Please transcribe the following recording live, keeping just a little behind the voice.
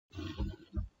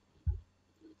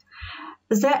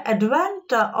The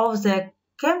advent of the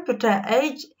computer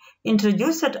age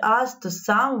introduced us to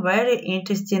some very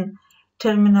interesting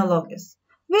terminologies.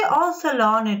 We also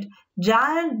learned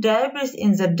giant debris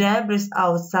in the debris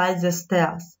outside the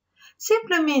stairs.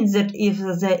 Simply means that if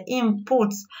the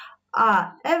inputs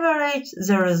are average,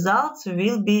 the results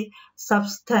will be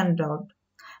substandard.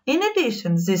 In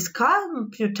addition, this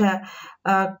computer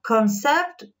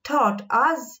concept taught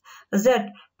us that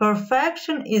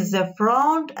perfection is the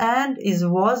front and is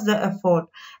worth the effort,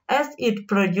 as it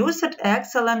produced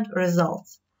excellent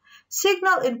results.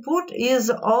 Signal input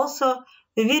is also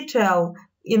vital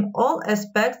in all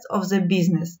aspects of the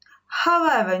business.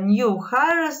 However, new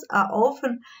hires are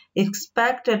often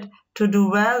expected to do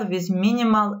well with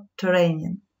minimal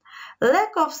training.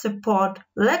 Lack of support,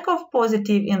 lack of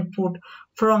positive input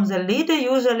from the leader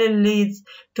usually leads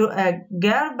to a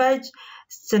garbage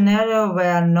scenario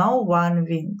where no one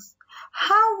wins.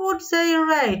 How would they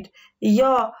rate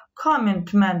your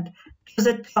commitment to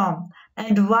the term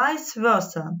and vice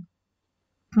versa?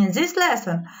 In this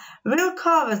lesson, we'll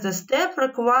cover the steps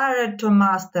required to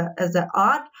master the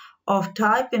art of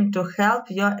typing to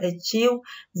help you achieve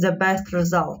the best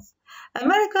results.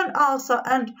 American author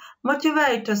and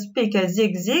motivator speaker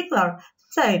Zig Ziglar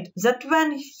said that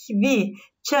when we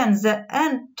change the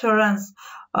entrance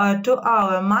to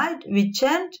our mind, we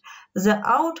change the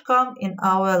outcome in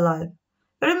our life.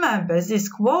 Remember this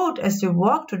quote as you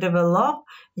work to develop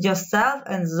yourself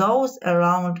and those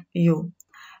around you.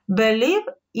 Believe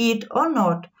it or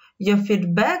not, your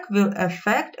feedback will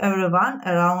affect everyone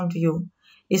around you,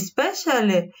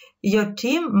 especially your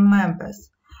team members.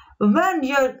 When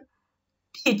you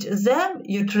teach them,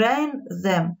 you train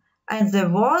them, and the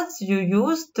words you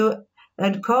use to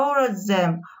encourage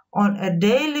them on a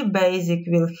daily basis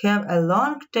will have a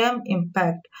long-term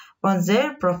impact on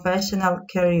their professional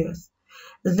careers.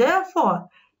 Therefore,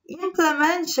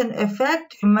 implementing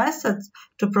effective methods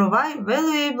to provide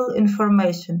valuable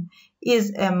information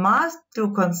is a must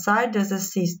to consider the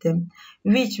system,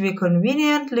 which we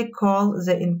conveniently call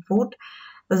the input,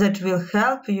 that will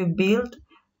help you build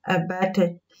a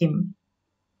better team.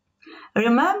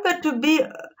 Remember to be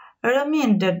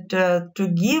reminded to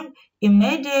give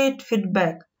immediate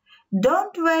feedback.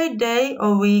 Don't wait days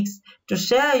or weeks to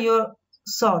share your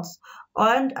thoughts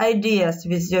and ideas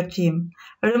with your team.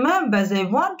 Remember, they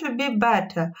want to be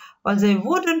better or they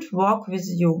wouldn't work with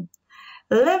you.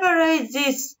 Leverage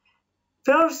this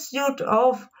pursuit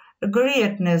of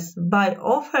greatness by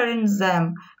offering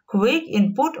them quick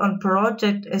input on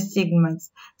project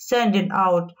assignments, sending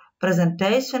out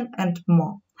presentations, and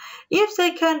more. If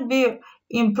they can be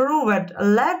improved,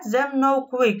 let them know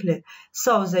quickly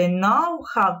so they know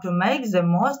how to make the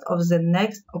most of the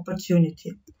next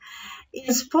opportunity.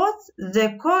 In sports,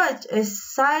 the coach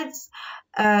assigns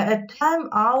a time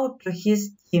out to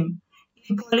his team.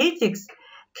 In politics,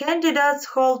 candidates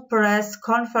hold press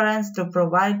conferences to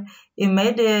provide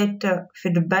immediate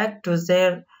feedback to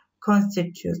their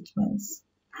constituents.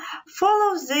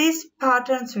 Follow these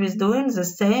patterns with doing the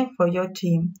same for your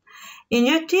team. In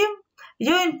your team,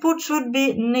 your input should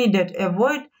be needed.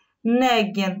 Avoid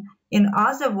nagging. In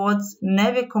other words,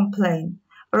 never complain.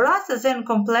 Rather than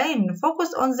complain,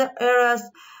 focus on the areas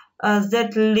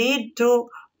that lead to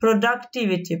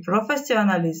productivity,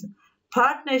 professionalism,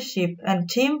 partnership, and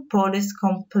team policy.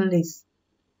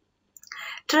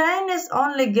 Trainers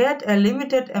only get a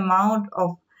limited amount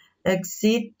of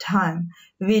exit time,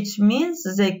 which means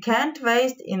they can't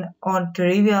waste on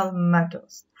trivial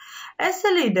matters. As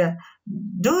a leader,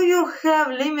 do you have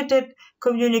limited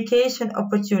communication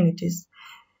opportunities?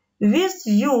 With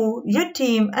you, your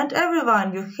team, and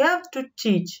everyone you have to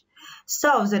teach,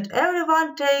 so that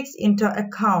everyone takes into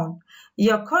account.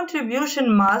 Your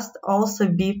contribution must also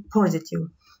be positive.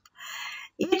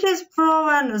 It is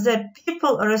proven that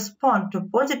people respond to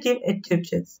positive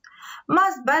attitudes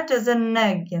much better than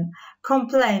nagging,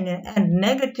 complaining, and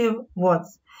negative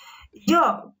words.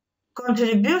 Your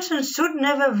contribution should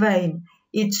never wane.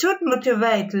 It should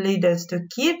motivate leaders to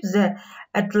keep the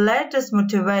athletes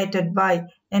motivated by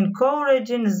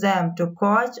encouraging them to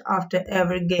coach after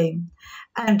every game.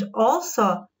 And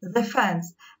also the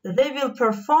fans, they will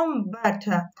perform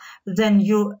better than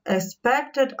you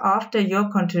expected after your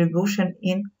contribution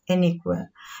in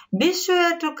anywhere. Be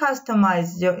sure to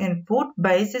customize your input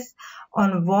based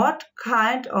on what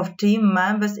kind of team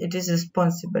members it is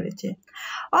responsibility.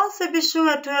 Also be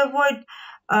sure to avoid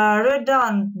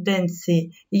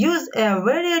redundancy. Use a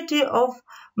variety of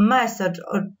methods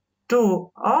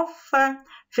to offer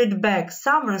feedback.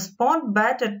 Some respond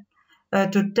better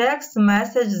to text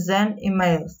messages than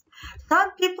emails.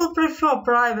 Some people prefer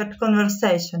private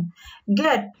conversation.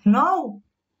 Get to know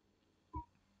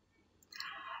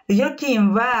your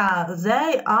team where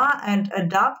they are and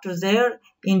adapt to their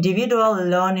individual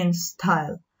learning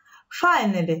style.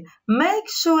 Finally, make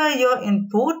sure your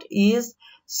input is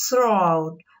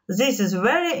thorough. This is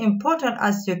very important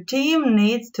as your team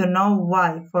needs to know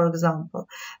why. For example,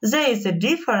 there is a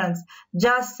difference.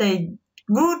 Just say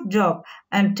good job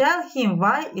and tell him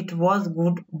why it was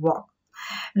good work.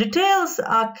 Details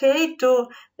are key to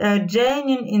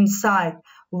genuine insight.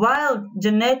 While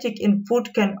genetic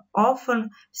input can often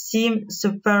seem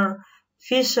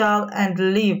superficial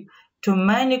and leave too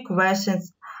many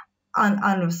questions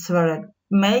unanswered,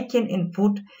 making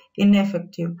input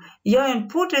ineffective. Your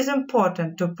input is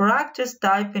important to practice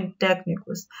typing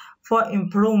techniques for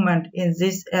improvement in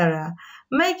this area,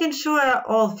 making sure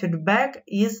all feedback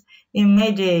is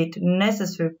immediate,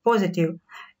 necessary, positive,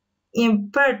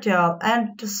 impartial,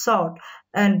 and thought,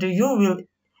 and you will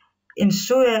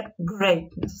ensure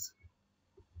greatness.